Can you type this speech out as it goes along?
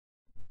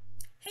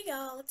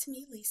y'all, it's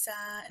me Lisa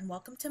and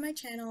welcome to my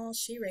channel,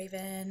 She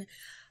Raven.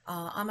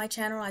 On my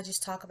channel I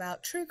just talk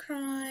about true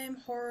crime,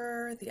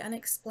 horror, the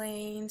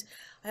unexplained.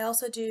 I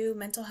also do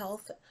mental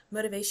health,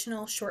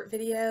 motivational short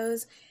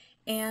videos,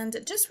 and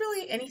just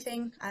really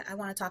anything I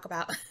want to talk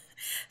about.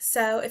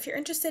 So if you're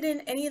interested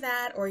in any of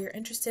that, or you're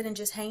interested in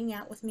just hanging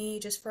out with me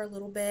just for a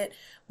little bit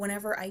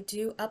whenever I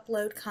do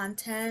upload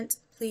content,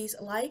 please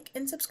like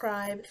and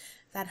subscribe.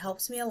 That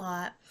helps me a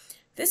lot.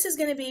 This is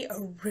going to be a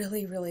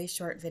really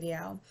short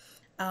video.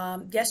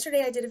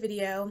 Yesterday I did a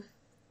video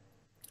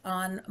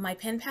on my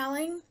pen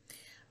paling.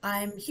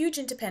 I'm huge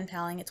into pen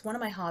paling. It's one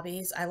of my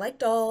hobbies. I like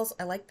dolls.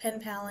 I like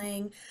pen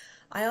paling.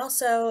 I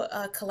also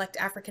collect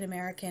African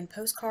American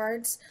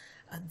postcards,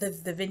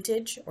 the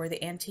vintage or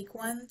the antique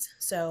ones.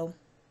 So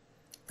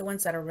the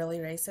ones that are really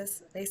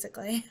racist,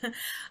 basically.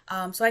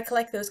 So I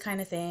collect those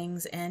kind of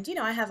things, and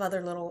I have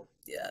other little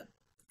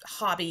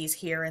hobbies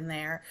here and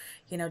there,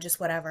 just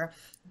whatever.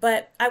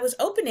 But I was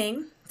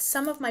opening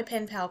some of my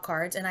pen pal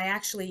cards, and I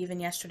actually, even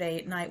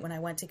yesterday night when I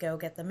went to go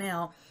get the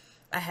mail,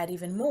 I had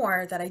even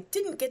more that I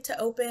didn't get to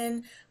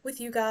open with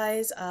you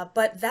guys,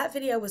 but that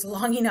video was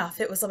long enough.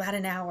 It was about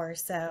an hour,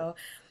 so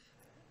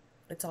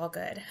it's all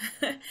good.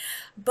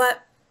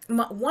 But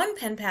one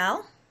pen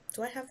pal,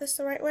 do I have this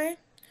the right way?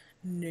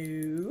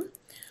 No.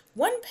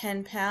 One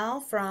pen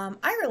pal from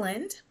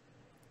Ireland,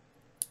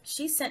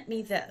 she sent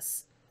me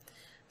this.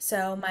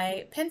 So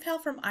my pen pal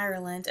from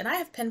Ireland, and I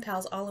have pen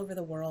pals all over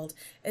the world.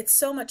 It's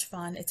so much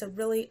fun. It's a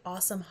really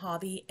awesome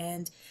hobby.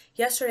 And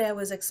yesterday I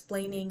was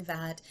explaining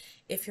that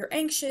if you're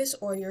anxious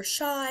or you're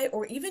shy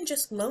or even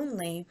just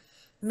lonely,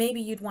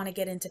 maybe you'd want to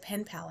get into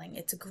pen paling.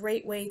 It's a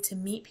great way to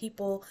meet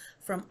people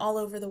from all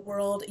over the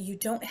world. You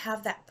don't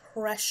have that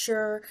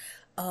pressure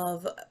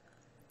of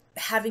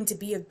having to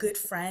be a good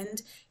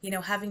friend,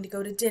 having to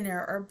go to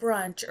dinner or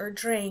brunch or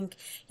drink,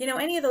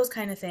 any of those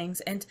kind of things.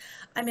 And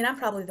I mean, I'm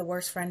probably the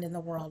worst friend in the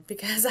world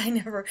because I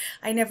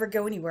never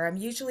go anywhere. I'm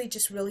usually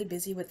just really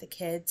busy with the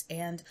kids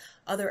and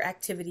other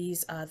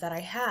activities that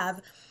I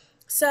have.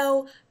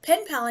 So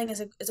pen paling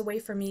is a way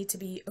for me to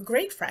be a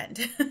great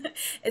friend.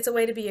 It's a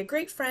way to be a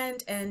great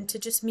friend and to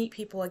just meet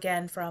people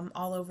again from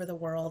all over the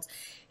world.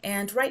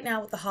 And right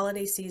now with the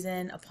holiday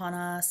season upon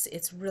us,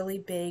 it's really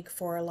big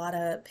for a lot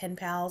of pen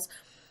pals.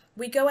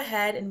 We go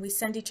ahead and we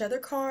send each other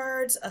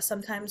cards.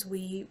 Sometimes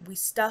we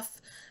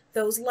stuff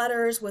those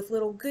letters with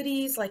little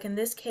goodies. Like in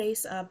this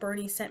case,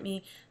 Bernie sent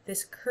me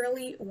this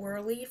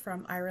Curlywurly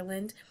from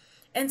Ireland.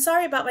 And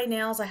sorry about my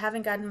nails. I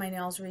haven't gotten my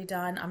nails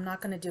redone. I'm not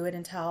going to do it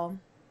until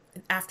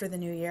after the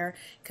new year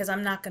because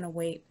I'm not going to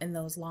wait in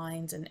those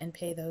lines and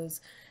pay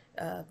those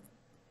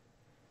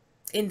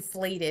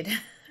inflated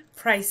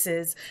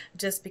prices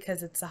just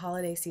because it's the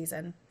holiday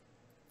season.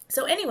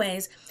 So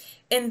anyways,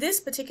 in this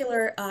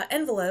particular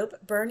envelope,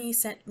 Bernie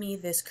sent me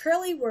this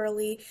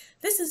Curlywurly.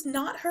 This is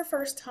not her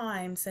first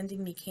time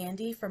sending me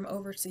candy from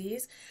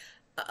overseas.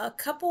 A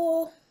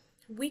couple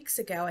weeks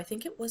ago, I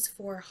think it was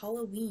for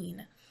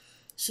Halloween,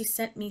 she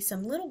sent me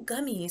some little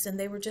gummies and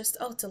they were just,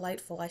 oh,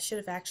 delightful. I should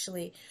have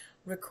actually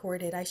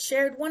recorded. I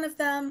shared one of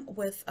them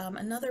with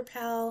another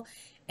pal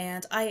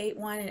and I ate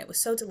one and it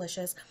was so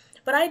delicious.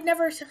 But I'd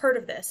never heard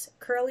of this,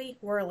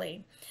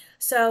 Curlywurly.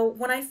 So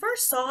when I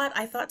first saw it,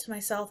 I thought to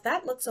myself,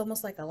 that looks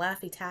almost like a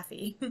Laffy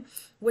Taffy,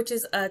 which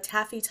is a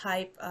taffy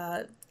type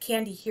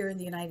candy here in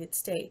the United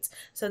States.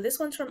 So this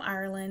one's from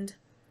Ireland,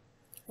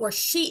 or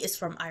she is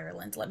from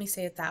Ireland. Let me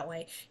say it that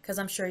way, because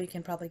I'm sure you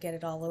can probably get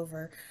it all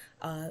over,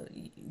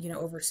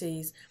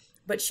 overseas.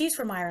 But she's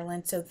from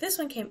Ireland, so this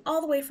one came all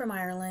the way from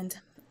Ireland,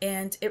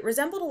 and it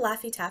resembled a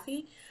Laffy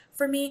Taffy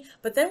for me,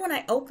 but then when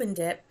I opened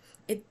it,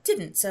 it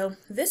didn't. So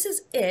this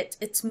is it.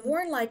 It's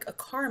more like a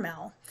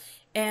caramel,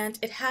 and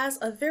it has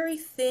a very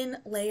thin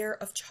layer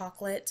of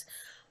chocolate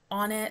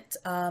on it.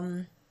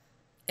 And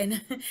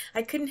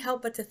I couldn't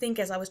help but to think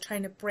as I was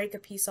trying to break a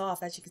piece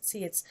off, as you can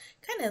see, it's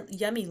kind of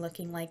yummy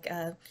looking, like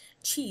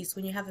cheese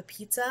when you have a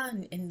pizza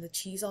and the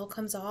cheese all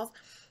comes off.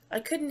 I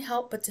couldn't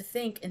help but to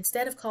think,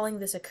 instead of calling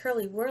this a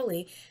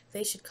Curlywurly,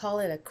 they should call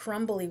it a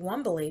Crumbly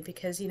Wumbly,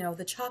 because,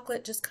 the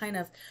chocolate just kind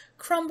of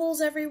crumbles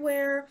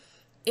everywhere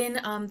in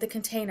the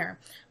container.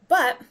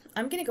 But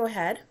I'm going to go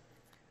ahead,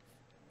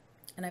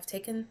 and I've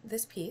taken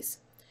this piece,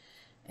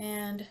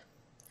 and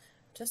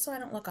just so I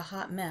don't look a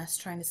hot mess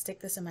trying to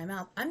stick this in my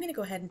mouth, I'm going to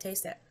go ahead and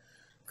taste it,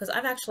 because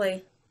I've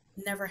actually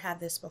never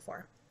had this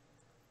before.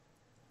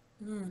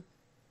 Mmm.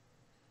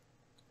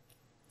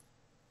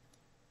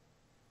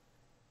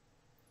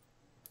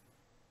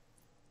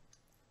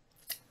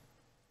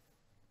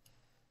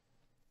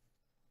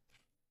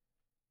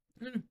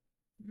 Mm.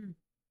 Mm.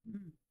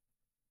 Mm.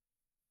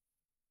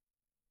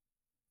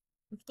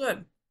 It's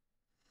good.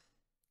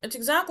 It's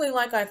exactly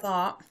like I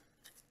thought.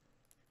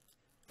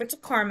 It's a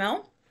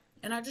caramel,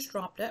 and I just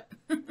dropped it.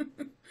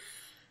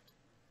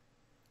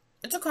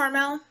 It's a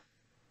caramel,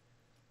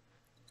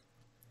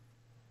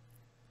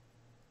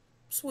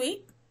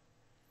 sweet.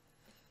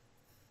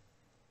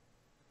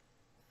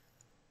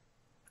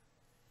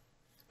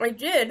 I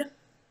did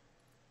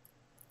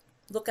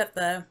look at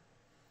the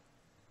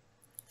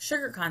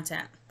sugar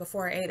content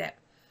before I ate it.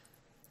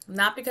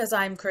 Not because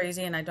I'm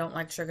crazy and I don't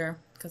like sugar,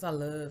 because I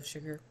love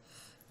sugar,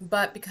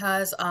 but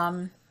because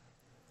I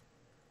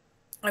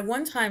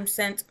one time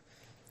sent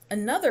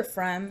another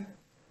friend,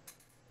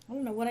 I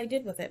don't know what I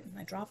did with it.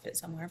 I dropped it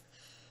somewhere.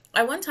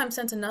 I one time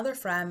sent another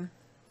friend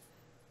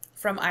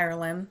from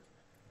Ireland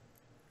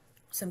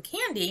some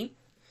candy,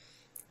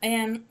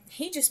 and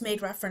he just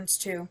made reference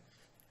to,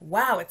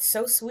 wow, it's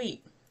so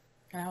sweet.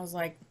 And I was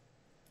like,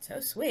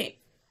 so sweet.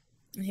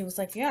 And he was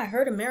like, yeah, I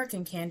heard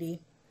American candy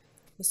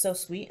was so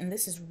sweet, and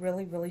this is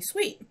really, really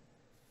sweet.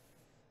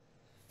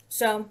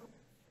 So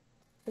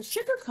the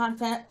sugar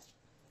content,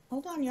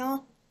 hold on,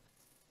 y'all.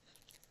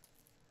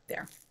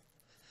 There.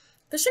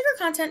 The sugar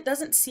content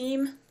doesn't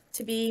seem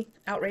to be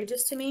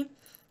outrageous to me.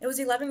 It was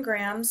 11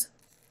 grams.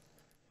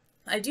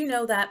 I do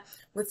know that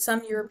with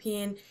some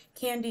European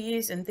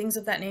candies and things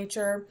of that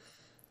nature,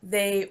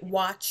 they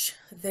watch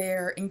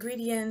their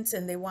ingredients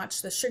and they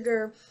watch the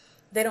sugar.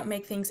 They don't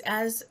make things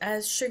as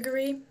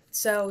sugary.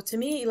 So to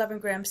me, 11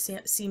 grams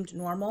seemed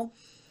normal.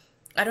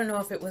 I don't know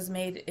if it was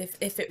made,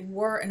 if it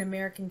were an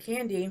American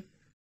candy,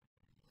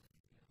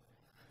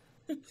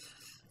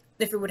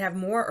 if it would have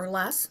more or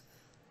less.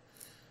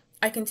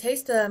 I can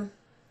taste a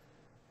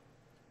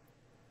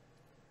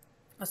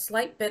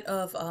slight bit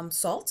of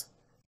salt,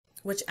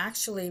 which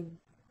actually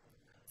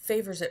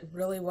favors it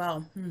really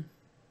well.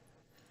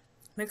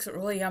 Makes it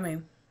really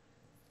yummy.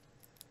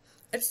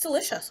 It's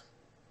delicious.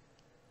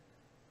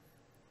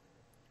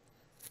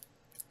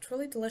 It's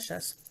really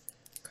delicious.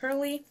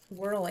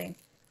 Curlywurly.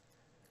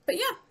 But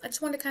yeah, I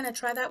just wanted to kind of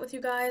try that with you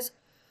guys.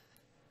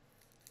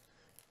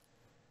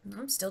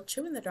 I'm still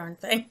chewing the darn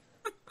thing.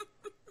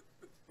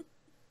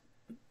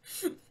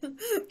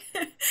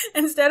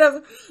 instead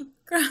of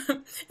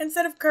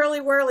instead of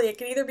Curlywurly, it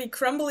can either be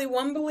crumbly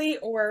wumbly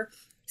or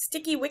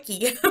sticky wicky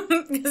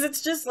because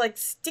it's just like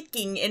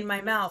sticking in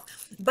my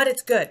mouth. But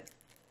it's good.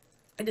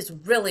 It is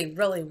really,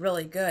 really,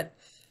 really good.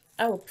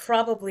 I will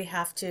probably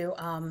have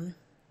to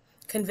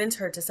convince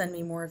her to send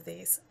me more of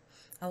these.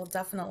 I will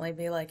definitely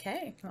be like,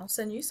 hey, I'll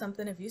send you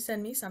something if you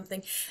send me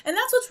something. And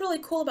that's what's really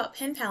cool about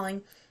pen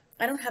paling.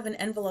 I don't have an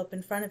envelope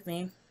in front of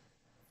me,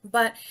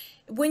 but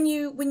when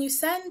you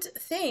send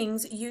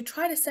things, you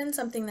try to send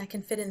something that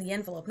can fit in the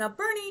envelope. Now,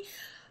 Bernie,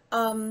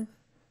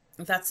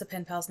 that's the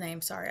pen pal's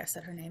name. Sorry, I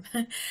said her name,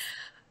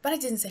 but I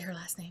didn't say her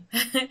last name.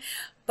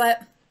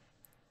 But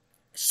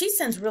she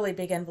sends really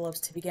big envelopes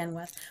to begin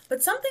with.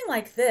 But something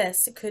like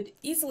this could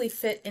easily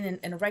fit in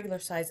a regular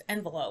size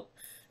envelope,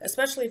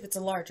 especially if it's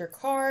a larger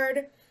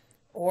card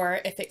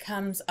or if it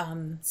comes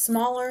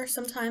smaller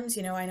sometimes.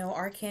 You know, I know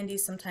our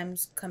candies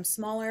sometimes come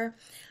smaller.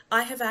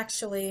 I have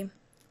actually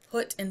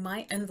put in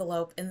my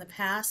envelope in the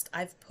past,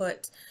 I've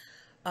put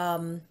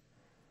Sour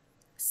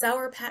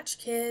Patch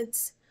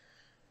Kids,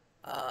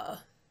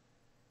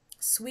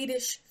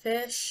 Swedish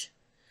Fish.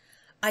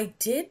 I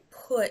did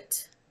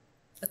put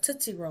a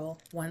Tootsie Roll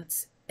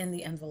once in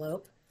the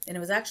envelope, and it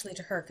was actually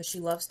to her because she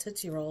loves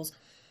Tootsie Rolls,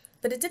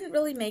 but it didn't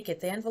really make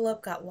it. The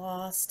envelope got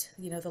lost,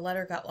 you know, the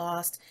letter got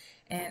lost,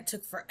 and it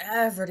took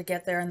forever to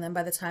get there, and then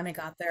by the time it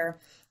got there,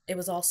 it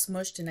was all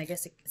smushed, and I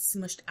guess it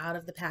smushed out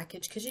of the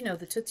package because, you know,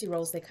 the Tootsie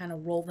Rolls, they kind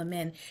of roll them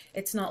in.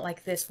 It's not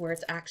like this where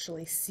it's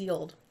actually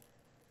sealed,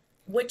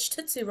 which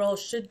Tootsie Roll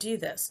should do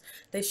this.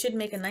 They should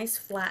make a nice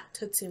flat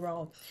Tootsie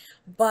Roll.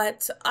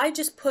 But I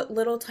just put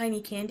little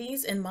tiny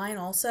candies in mine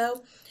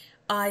also.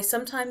 I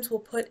sometimes will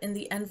put in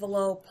the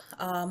envelope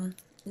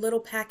little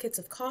packets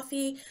of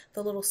coffee,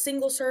 the little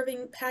single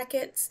serving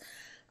packets,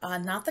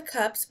 not the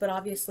cups, but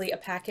obviously a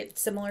packet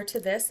similar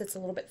to this that's a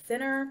little bit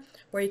thinner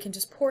where you can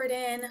just pour it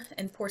in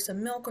and pour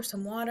some milk or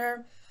some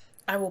water.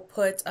 I will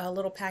put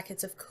little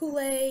packets of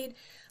Kool-Aid.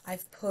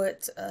 I've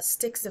put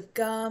sticks of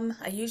gum.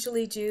 I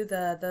usually do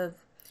the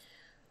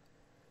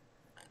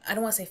I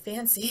don't want to say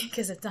fancy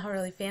because it's not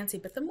really fancy,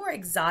 but the more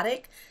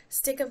exotic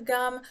stick of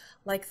gum,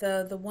 like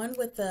the one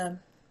with the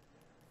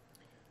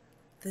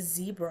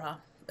zebra.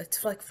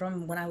 It's like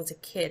from when I was a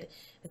kid.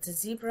 It's a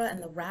zebra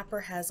and the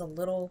wrapper has a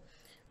little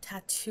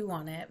tattoo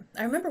on it.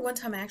 I remember one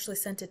time I actually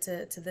sent it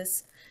to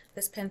this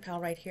pen pal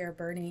right here,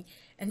 Bernie,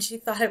 and she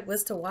thought it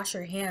was to wash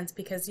her hands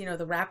because, you know,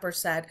 the wrapper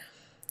said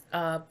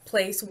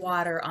place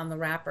water on the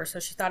wrapper, so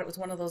she thought it was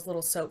one of those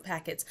little soap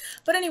packets.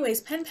 But anyways,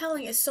 pen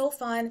paling is so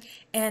fun,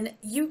 and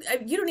you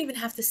don't even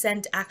have to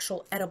send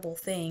actual edible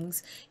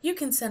things. You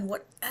can send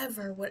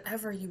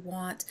whatever you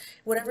want,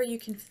 whatever you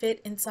can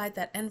fit inside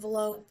that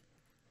envelope.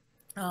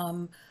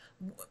 Um,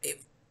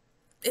 it,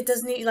 it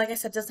doesn't need, like I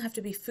said, it doesn't have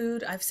to be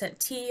food. I've sent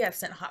tea, I've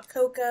sent hot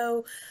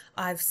cocoa,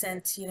 I've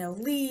sent, you know,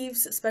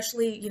 leaves,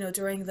 especially, you know,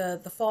 during the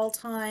fall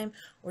time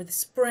or the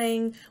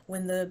spring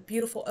when the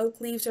beautiful oak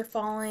leaves are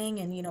falling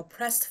and, you know,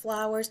 pressed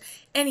flowers,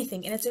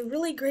 anything. And it's a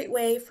really great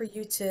way for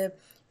you to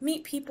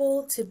meet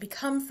people, to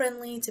become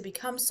friendly, to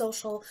become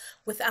social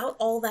without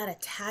all that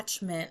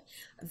attachment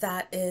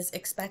that is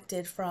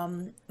expected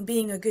from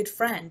being a good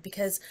friend.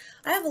 Because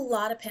I have a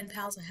lot of pen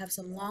pals. I have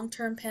some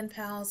long-term pen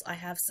pals. I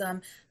have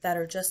some that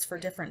are just for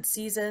different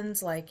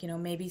seasons, like, you know,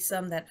 maybe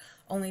some that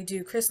only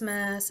do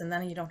Christmas and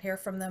then you don't hear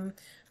from them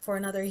for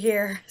another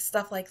year,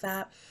 stuff like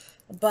that.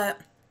 But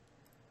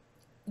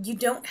you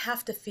don't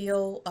have to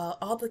feel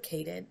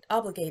obligated.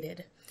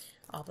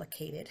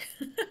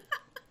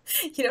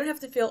 You don't have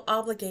to feel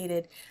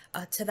obligated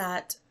to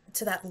that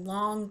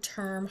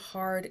long-term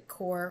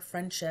hardcore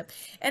friendship,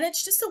 and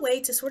it's just a way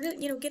to sort of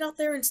get out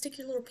there and stick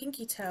your little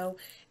pinky toe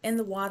in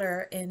the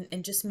water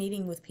and just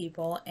meeting with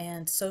people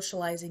and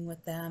socializing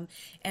with them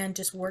and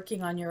just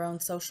working on your own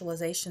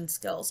socialization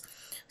skills.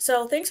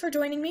 So thanks for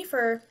joining me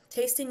for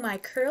tasting my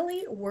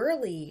Curly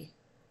Whirly,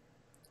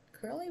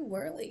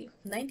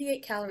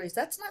 98 calories.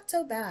 That's not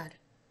so bad.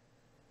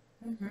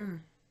 Hmm.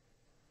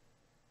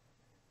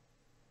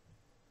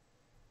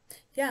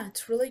 Yeah,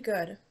 it's really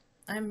good.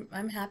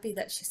 I'm happy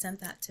that she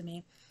sent that to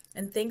me.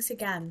 And thanks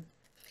again.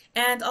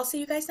 And I'll see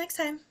you guys next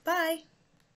time. Bye.